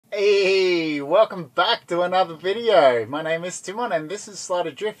Hey, welcome back to another video. My name is Tymon and this is Slide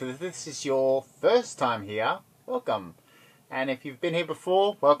Adrift. If this is your first time here, welcome. And if you've been here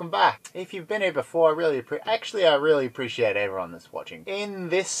before, welcome back. If you've been here before, I really appreciate everyone that's watching. In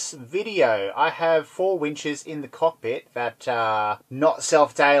this video, I have 4 winches in the cockpit that are not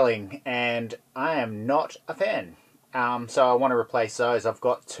self-tailing, and I am not a fan. So I want to replace those. I've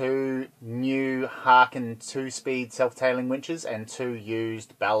got 2 new Harken 2-speed self-tailing winches and 2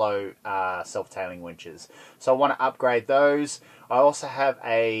 used barlow self-tailing winches. So I want to upgrade those. I also have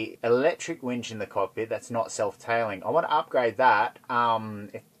a electric winch in the cockpit that's not self-tailing. I want to upgrade that.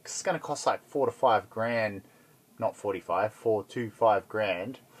 It's going to cost like 4 to 5 grand, not 45, 4 to 5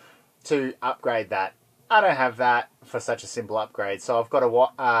 grand to upgrade that. I don't have that for such a simple upgrade, so I've got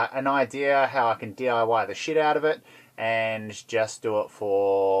an idea how I can DIY the shit out of it and just do it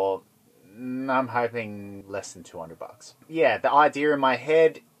for, I'm hoping, less than 200 bucks. Yeah, the idea in my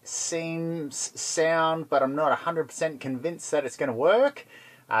head seems sound, but I'm not 100% convinced that it's going to work.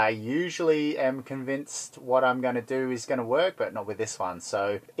 I usually am convinced what I'm going to do is going to work, but not with this one.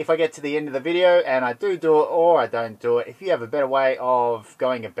 So if I get to the end of the video and I do it or I don't do it, if you have a better way of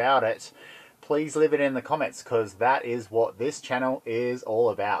going about it, please leave it in the comments, because that is what this channel is all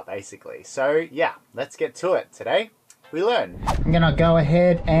about, basically. So yeah, let's get to it. Today we learn. I'm gonna go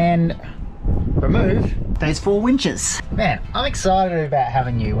ahead and remove those 4 winches. Man, I'm excited about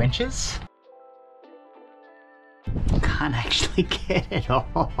having new winches. Can't actually get it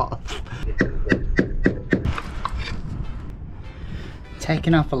off.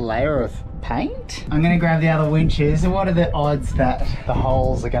 Taking off a layer of paint. I'm gonna grab the other winches, and what are the odds that the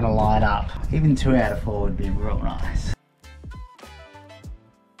holes are gonna line up? Even 2 out of 4 would be real nice.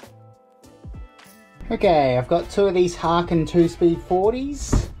 Okay, I've got 2 of these Harken 2-speed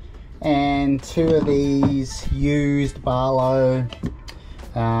 40s and 2 of these used barlow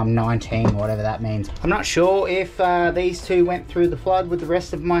 19, whatever that means. I'm not sure if these 2 went through the flood with the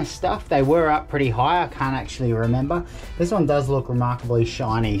rest of my stuff. They were up pretty high, I can't actually remember. This one does look remarkably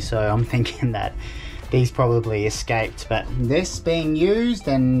shiny, so I'm thinking that these probably escaped, but this being used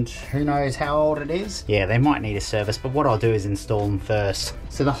and who knows how old it is. Yeah, they might need a service, but what I'll do is install them first.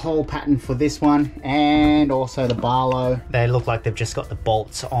 So the whole pattern for this one and also the barlow, they look like they've just got the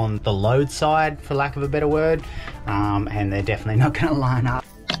bolts on the load side, for lack of a better word, and they're definitely not gonna line up.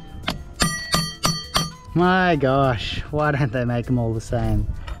 My gosh, why don't they make them all the same?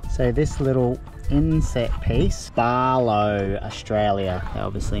 So this little inset piece, Barlow Australia, they're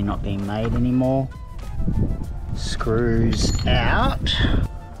obviously not being made anymore, screws out.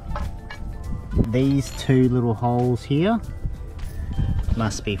 These 2 little holes here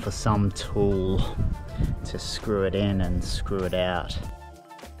must be for some tool to screw it in and screw it out.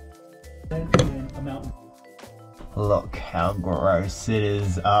 Look how gross it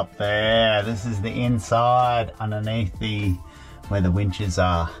is up there. This is the inside underneath where the winches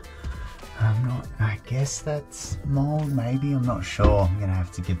are. I guess that's mold, maybe, I'm not sure. I'm gonna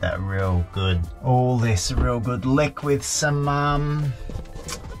have to get that real good, all this real good lick with some,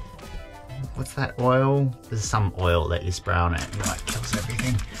 what's that oil? There's some oil that you spray on it, it like kills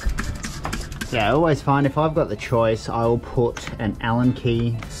everything. Yeah, I always find if I've got the choice, I will put an Allen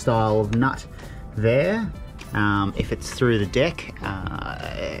key style of nut there. If it's through the deck,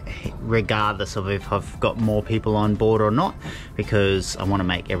 regardless of if I've got more people on board or not, because I want to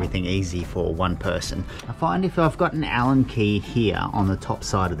make everything easy for one person. I find if I've got an Allen key here on the top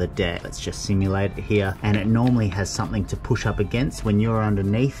side of the deck, let's just simulate it here, and it normally has something to push up against when you're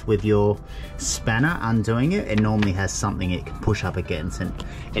underneath with your spanner undoing it, it normally has something it can push up against and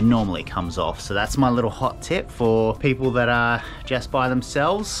it normally comes off. So that's my little hot tip for people that are just by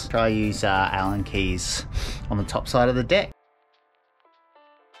themselves. Try use Allen keys on the top side of the deck.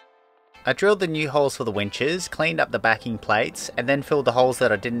 I drilled the new holes for the winches, cleaned up the backing plates, and then filled the holes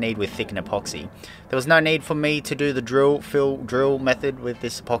that I didn't need with thickened epoxy. There was no need for me to do the drill method with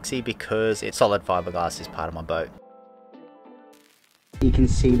this epoxy because it's solid fiberglass is part of my boat. You can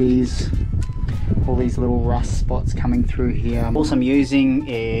see all these little rust spots coming through here. All I'm using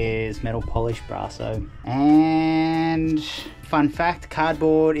is metal polish Brasso. And fun fact,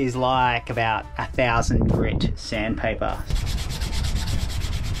 cardboard is like about 1,000 grit sandpaper.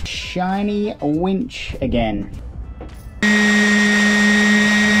 Shiny winch again.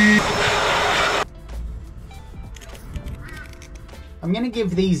 I'm gonna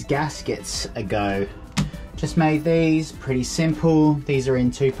give these gaskets a go Just made these, pretty simple. These are in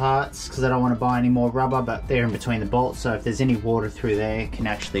 2 parts because I don't want to buy any more rubber, but they're in between the bolts, so if there's any water through there, it can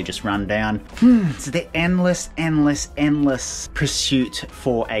actually just run down. It's the endless pursuit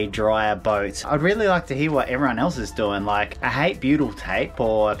for a dryer boat. I'd really like to hear what everyone else is doing. Like, I hate butyl tape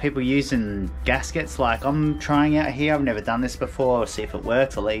or people using gaskets like I'm trying out here. I've never done this before. I'll see if it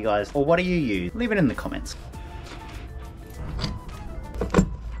works. I'll let you guys, or what do you use? Leave it in the comments.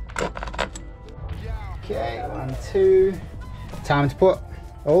 Okay, 1, 2. Time to put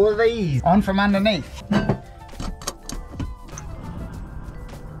all of these on from underneath. Now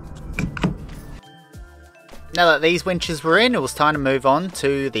that these winches were in, it was time to move on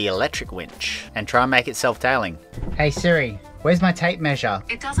to the electric winch and try and make it self-tailing. Hey Siri, where's my tape measure?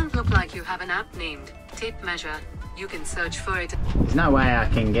 It doesn't look like you have an app named Tape Measure. You can search for it. There's no way I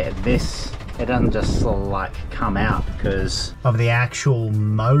can get this. It doesn't just like come out because of the actual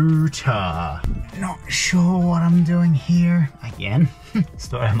motor. Not sure what I'm doing here. Again,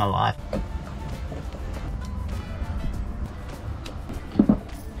 story of my life.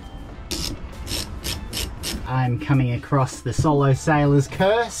 I'm coming across the solo sailor's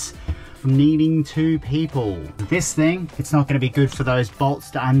curse of needing 2 people. This thing, it's not going to be good for those bolts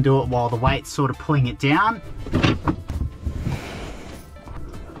to undo it while the weight's sort of pulling it down.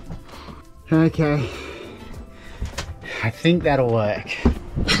 Okay, I think that'll work.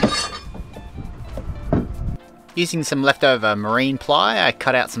 Using some leftover marine ply, I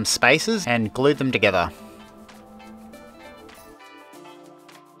cut out some spaces and glued them together.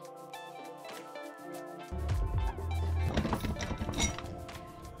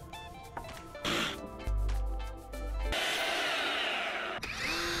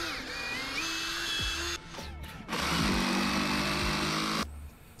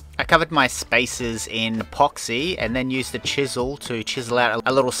 I covered my spaces in epoxy and then used the chisel to chisel out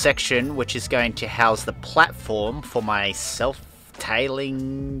a little section which is going to house the platform for my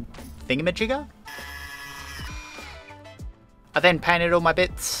self-tailing thingamajigger. I then painted all my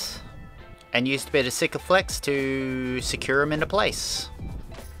bits and used a bit of Sikaflex to secure them into place.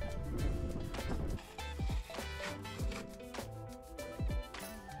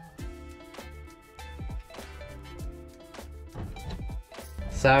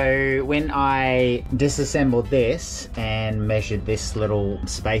 So when I disassembled this and measured this little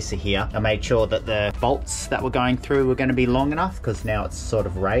spacer here, I made sure that the bolts that were going through were going to be long enough because now it's sort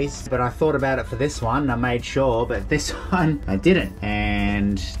of raised. But I thought about it for this one and I made sure, but this one I didn't.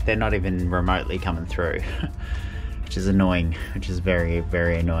 And they're not even remotely coming through, which is annoying, which is very,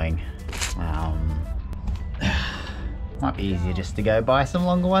 very annoying. Might be easier just to go buy some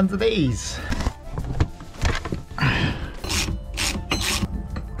longer ones of these.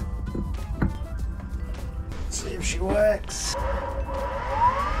 Works.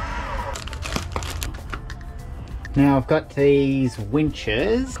 Now I've got these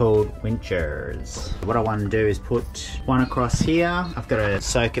winches called winchers. What I want to do is put one across here. I've got to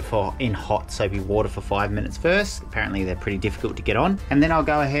soak it in hot soapy water for 5 minutes first. Apparently they're pretty difficult to get on. And then I'll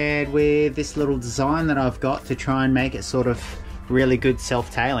go ahead with this little design that I've got to try and make it sort of really good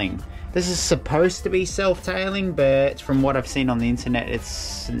self-tailing. This is supposed to be self-tailing, but from what I've seen on the internet,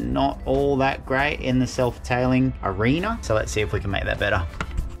 it's not all that great in the self-tailing arena. So let's see if we can make that better.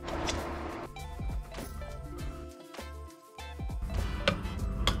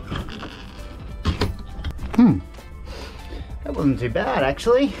 That wasn't too bad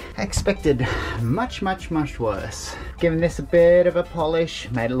actually. I expected much worse. Giving this a bit of a polish,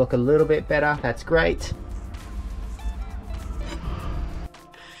 made it look a little bit better. That's great.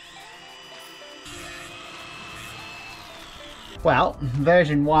 Well,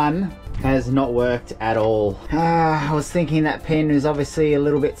 version 1 has not worked at all. I was thinking that pin is obviously a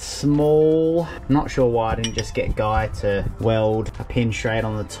little bit small. Not sure why I didn't just get Guy to weld a pin straight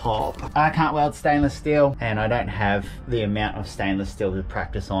on the top. I can't weld stainless steel and I don't have the amount of stainless steel to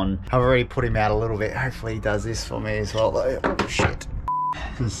practice on. I've already put him out a little bit. Hopefully he does this for me as well though. Oh shit.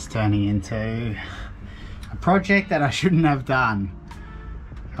 This is turning into a project that I shouldn't have done.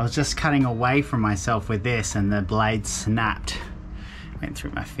 I was just cutting away from myself with this and the blade snapped. Went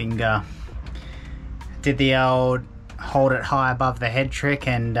through my finger. Did the old hold it high above the head trick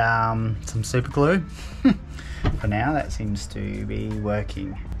and some super glue. For now that seems to be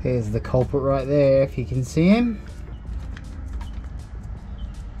working. There's the culprit right there if you can see him.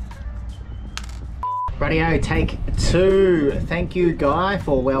 Rightio, take 2. Thank you Guy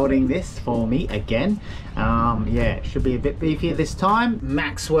for welding this for me again. Yeah, it should be a bit beefier this time.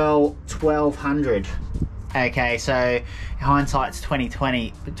 Maxwell 1200. Okay, so hindsight's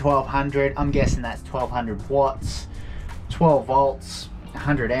 2020, 1200, I'm guessing that's 1200 watts, 12 volts,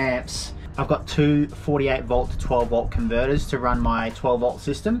 100 amps. I've got two 48 volt to 12 volt converters to run my 12 volt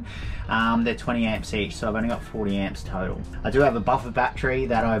system. They're 20 amps each, so I've only got 40 amps total. I do have a buffer battery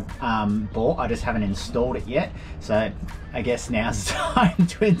that I bought, I just haven't installed it yet. So I guess now's the time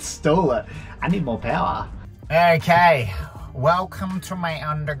to install it. I need more power. Okay, welcome to my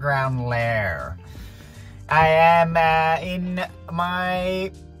underground lair. I am in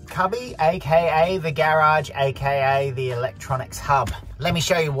my cubby, aka the garage, aka the electronics hub. Let me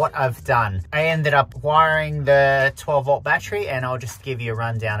show you what I've done. I ended up wiring the 12 volt battery, and I'll just give you a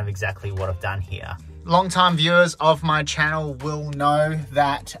rundown of exactly what I've done here. Long-time viewers of my channel will know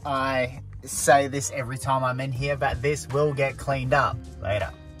that I say this every time I'm in here, but this will get cleaned up later.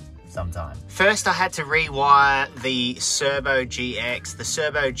 Sometime. First, I had to rewire the Servo GX. The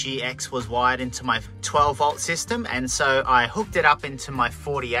Servo GX was wired into my 12 volt system, and so I hooked it up into my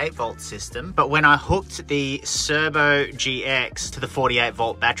 48 volt system. But when I hooked the Servo GX to the 48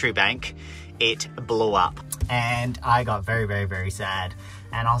 volt battery bank, it blew up. And I got very, very, very sad.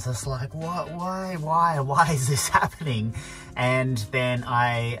 And I was just like, what, why is this happening? And then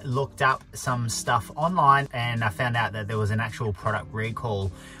I looked up some stuff online, and I found out that there was an actual product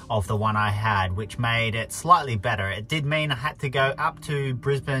recall of the one I had, which made it slightly better. It did mean I had to go up to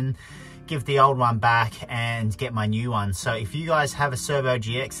Brisbane, give the old one back, and get my new one. So if you guys have a Servo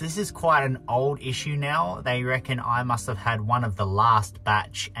GX, this is quite an old issue now. They reckon I must have had one of the last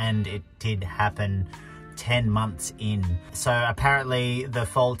batch, and it did happen 10 months in. So apparently the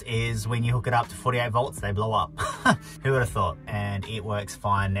fault is when you hook it up to 48 volts, they blow up. Who would have thought? And it works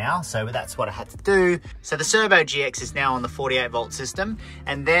fine now. So that's what I had to do. So the Servo GX is now on the 48 volt system.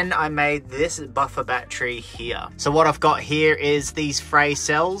 And then I made this buffer battery here. So what I've got here is these Frey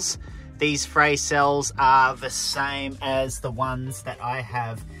cells. These Frey cells are the same as the ones that I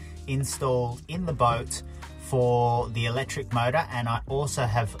have installed in the boat for the electric motor, and I also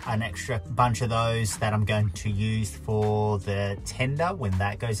have an extra bunch of those that I'm going to use for the tender when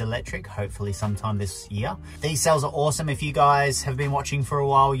that goes electric, hopefully sometime this year. These cells are awesome. If you guys have been watching for a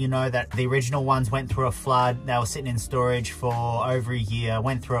while, you know that the original ones went through a flood. They were sitting in storage for over a year,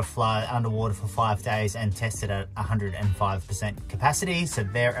 went through a flood, underwater for 5 days, and tested at 105% capacity. So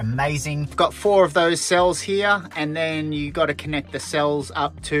they're amazing. I've got 4 of those cells here, and then you got to connect the cells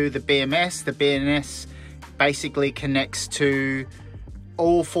up to the BMS. The BMS basically connects to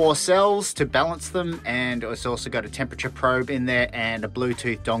all 4 cells to balance them, and it's also got a temperature probe in there and a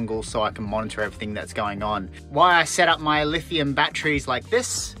Bluetooth dongle so I can monitor everything that's going on. Why I set up my lithium batteries like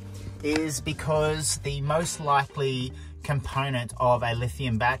this is because the most likely component of a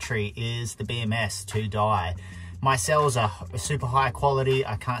lithium battery is the BMS to die. My cells are super high quality.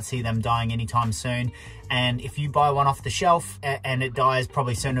 I can't see them dying anytime soon. And if you buy one off the shelf and it dies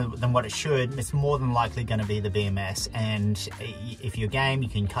probably sooner than what it should, it's more than likely going to be the BMS. And if you're game, you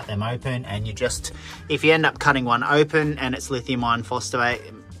can cut them open, and if you end up cutting one open and it's lithium iron phosphate,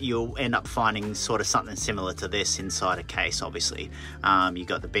 you'll end up finding sort of something similar to this inside a case, obviously. You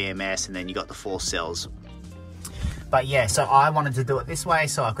got the BMS, and then you got the 4 cells. But yeah, so I wanted to do it this way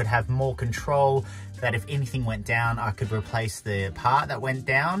so I could have more control, that if anything went down, I could replace the part that went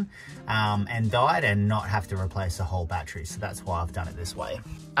down and died, and not have to replace the whole battery. So that's why I've done it this way.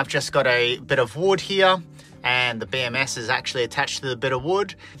 I've just got a bit of wood here, and the BMS is actually attached to the bit of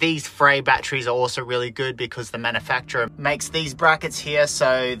wood. These Frey batteries are also really good because the manufacturer makes these brackets here.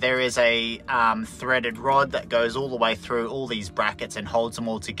 So there is a threaded rod that goes all the way through all these brackets and holds them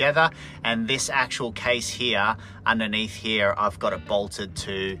all together. And this actual case here, underneath here, I've got it bolted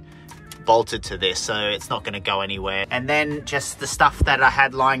to this, so it's not going to go anywhere. And then just the stuff that I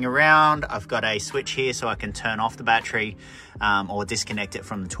had lying around, I've got a switch here so I can turn off the battery or disconnect it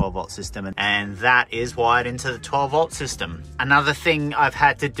from the 12 volt system, and that is wired into the 12 volt system. Another thing I've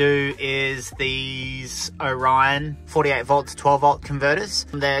had to do is these Orion 48 volt to 12 volt converters.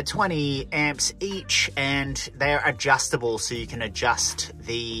 They're 20 amps each, and they're adjustable, so you can adjust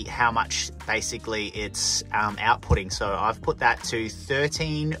how much basically it's outputting. So I've put that to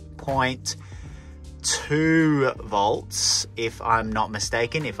 13.2 volts, if I'm not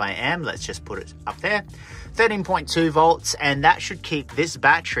mistaken. If I am, let's just put it up there. 13.2 volts, and that should keep this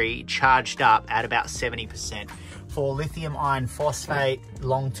battery charged up at about 70%. For lithium iron phosphate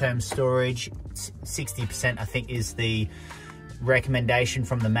long-term storage, 60% I think is the recommendation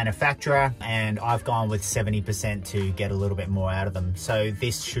from the manufacturer, and I've gone with 70% to get a little bit more out of them. So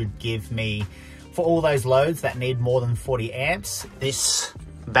this should give me, for all those loads that need more than 40 amps, this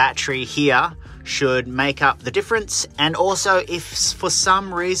battery here should make up the difference. And also, if for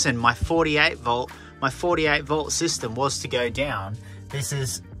some reason my 48 volt system was to go down, this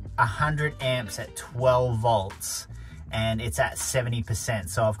is 100 amps at 12 volts, and it's at 70%.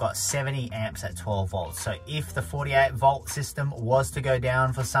 So I've got 70 amps at 12 volts. So if the 48 volt system was to go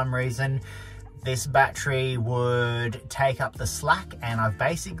down for some reason, this battery would take up the slack, and I've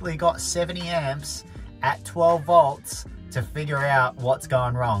basically got 70 amps at 12 volts to figure out what's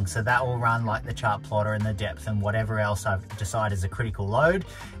going wrong. So that will run like the chart plotter and the depth and whatever else I've decided is a critical load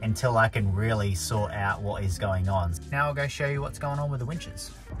until I can really sort out what is going on. Now I'll go show you what's going on with the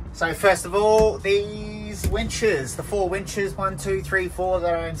winches. So first of all, these winches, the 4 winches, 1, 2, 3, 4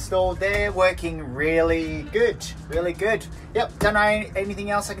 that are installed there, working really good, really good. Yep, don't know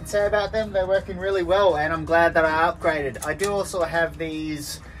anything else I can say about them. They're working really well, and I'm glad that I upgraded. I do also have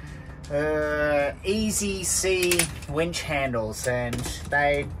these Easy C winch handles, and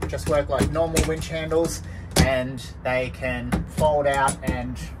they just work like normal winch handles, and they can fold out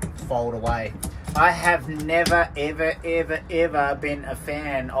and fold away. I have never ever been a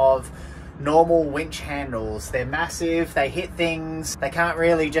fan of normal winch handles. They're massive, they hit things, they can't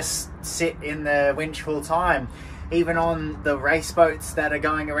really just sit in the winch full time. Even on the race boats that are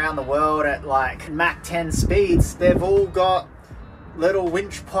going around the world at like Mach 10 speeds, they've all got little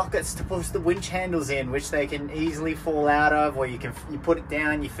winch pockets to push the winch handles in, which they can easily fall out of, or you put it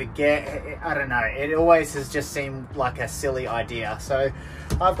down, you forget. I don't know, it always has just seemed like a silly idea. So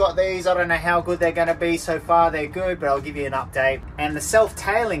I've got these. I don't know how good they're going to be. So far they're good, but I'll give you an update. And the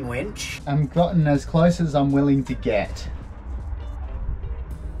self-tailing winch, I've gotten as close as I'm willing to get.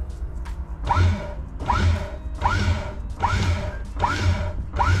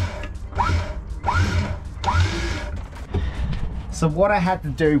 So what I had to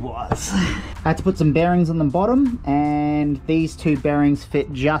do was, I had to put some bearings on the bottom, and these 2 bearings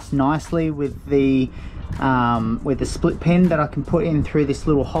fit just nicely with the split pin that I can put in through this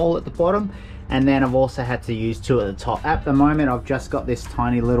little hole at the bottom. And then I've also had to use 2 at the top. At the moment I've just got this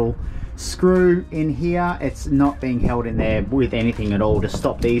tiny little screw in here. It's not being held in there with anything at all to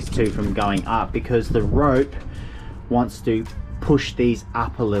stop these 2 from going up, because the rope wants to push these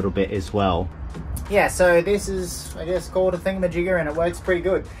up a little bit as well. Yeah, so this is, I guess, called a thingamajigger, and it works pretty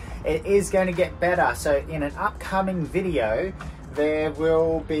good. It is going to get better. So in an upcoming video, there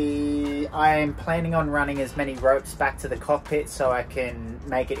will be, I am planning on running as many ropes back to the cockpit so I can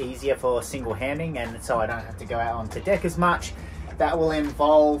make it easier for single handing, and so I don't have to go out onto deck as much. That will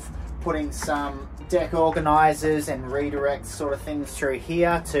involve putting some deck organizers and redirect sort of things through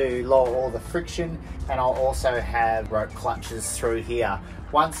here to lower all the friction, and I'll also have rope clutches through here.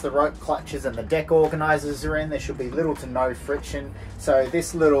 Once the rope clutches and the deck organizers are in, there should be little to no friction. So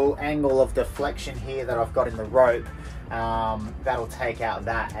this little angle of deflection here that I've got in the rope, that'll take out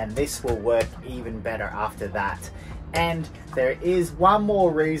that, and this will work even better after that. And there is one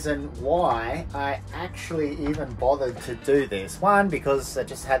more reason why I actually even bothered to do this. 1, because I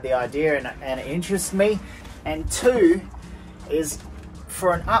just had the idea and it interests me. And 2 is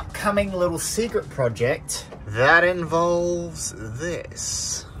for an upcoming little secret project that involves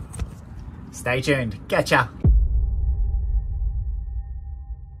this. Stay tuned. Getcha.